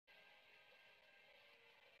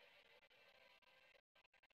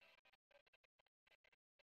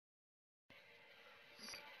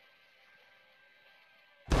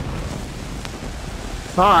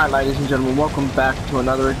Alright, ladies and gentlemen, welcome back to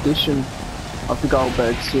another edition of the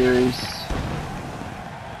Goldberg series.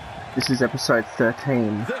 This is episode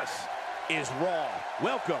 13. This is Raw.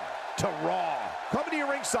 Welcome to Raw. Coming to your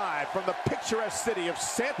ringside from the picturesque city of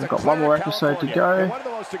Santa Clara, We've got one more episode to go. One of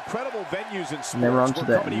the most incredible venues in sports. And then we're on to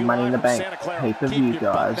the Money in the Bank pay-per-view,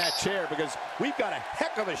 guys. That chair because we've got a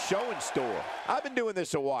heck of a show in store. I've been doing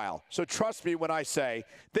this a while, so trust me when I say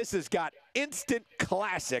this has got instant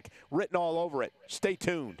classic written all over it. Stay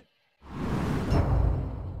tuned.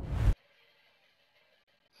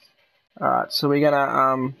 Alright, so we're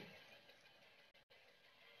gonna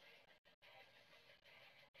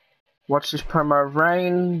watch this promo of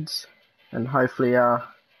Reigns, and hopefully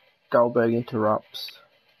Goldberg interrupts.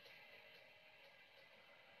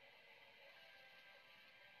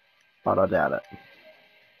 But I doubt it.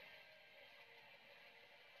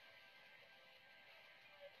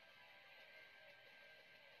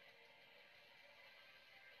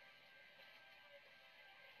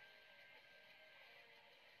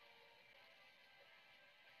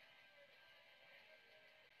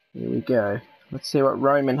 Here we go. Let's see what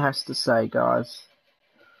Roman has to say, guys.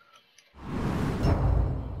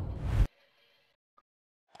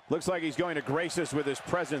 Looks like he's going to grace us with his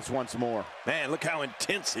presence once more. Man, look how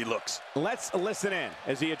intense he looks. Let's listen in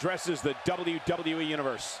as he addresses the WWE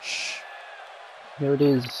Universe. Shh. Here it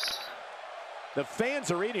is. The fans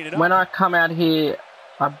are eating it up. When I come out here,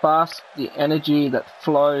 I bask the energy that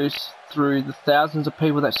flows through the thousands of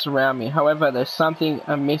people that surround me. However, there's something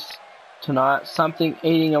amiss tonight, something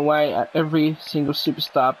eating away at every single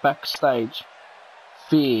superstar backstage.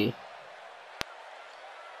 Fear.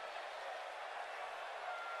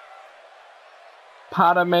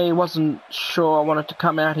 Part of me wasn't sure I wanted to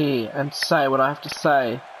come out here and say what I have to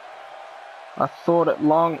say. I thought it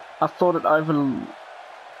over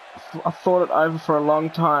for a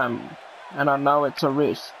long time, and I know it's a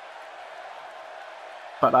risk.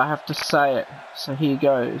 But I have to say it, so here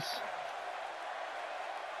goes.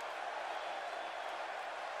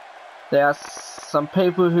 There are some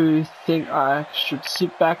people who think I should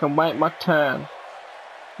sit back and wait my turn.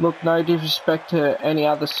 Look, no disrespect to any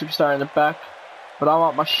other superstar in the back, but I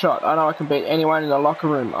want my shot. I know I can beat anyone in the locker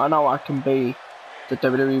room. I know I can be the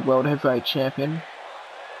WWE World Heavyweight Champion.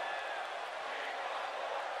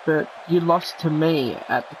 But you lost to me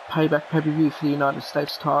at the Payback pay-per-view for the United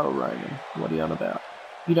States title, Roman. What are you on about?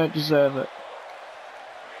 You don't deserve it.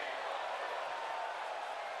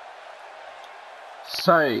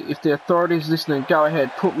 So, if the authorities listening, go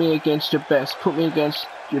ahead, put me against your best, put me against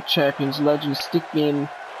your champions, legends, stick me in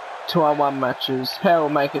 2-on-1 matches, hell,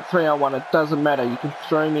 make it 3-on-1, it doesn't matter, you can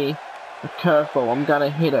throw me a curveball, I'm gonna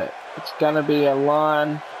hit it. It's gonna be a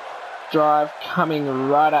line drive coming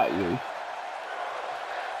right at you.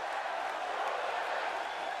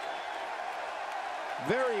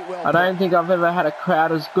 Very well. I don't think I've ever had a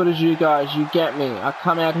crowd as good as you guys, you get me. I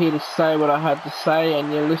come out here to say what I had to say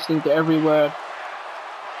and you're listening to every word.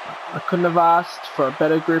 I couldn't have asked for a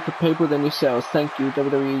better group of people than yourselves. Thank you,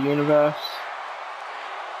 WWE Universe.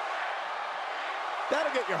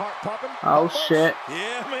 That'll get your heart pumping. Oh shit.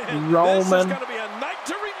 Yeah, man. Roman. This is going to be a night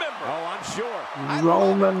to remember. Oh, I'm sure.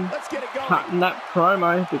 Roman Let's get it going. cutting that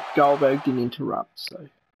promo, but Goldberg didn't interrupt, so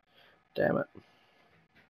damn it.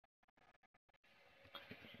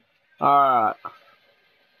 Alright.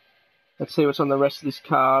 Let's see what's on the rest of this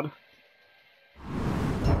card.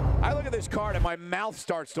 I look at this card and my mouth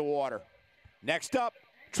starts to water. Next up,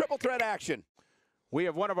 triple threat action. We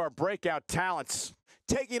have one of our breakout talents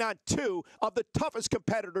taking on two of the toughest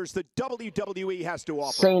competitors the WWE has to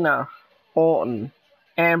offer. Cena, Orton,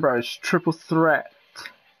 Ambrose, triple threat.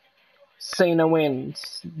 Cena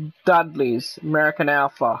wins. Dudley's, American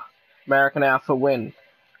Alpha win.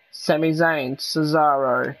 Sami Zayn,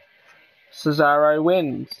 Cesaro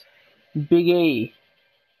wins. Big E,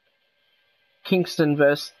 Kingston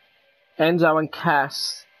vs. Enzo and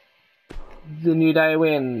Cass, the New Day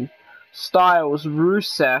win. Styles,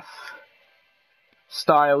 Rusev,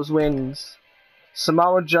 Styles wins.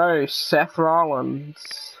 Samoa Joe, Seth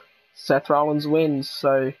Rollins wins.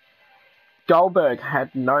 So Goldberg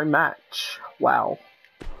had no match. Wow.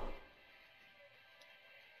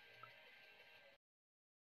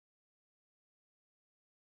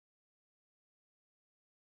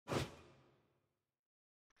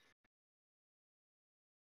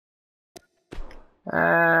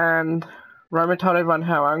 And Roman told everyone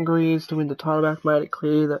how hungry he is to win the title back, made it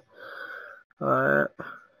clear that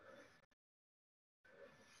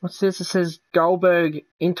what's this? It says Goldberg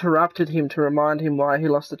interrupted him to remind him why he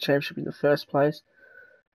lost the championship in the first place.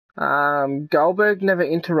 Goldberg never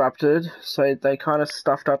interrupted, so they kind of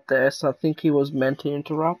stuffed up there, so I think he was meant to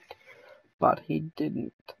interrupt. but he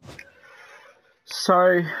didn't.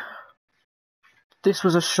 So, this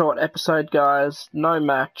was a short episode, guys. No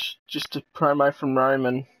match, just a promo from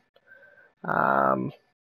Roman.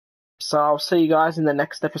 So I'll see you guys in the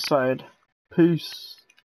next episode. Peace.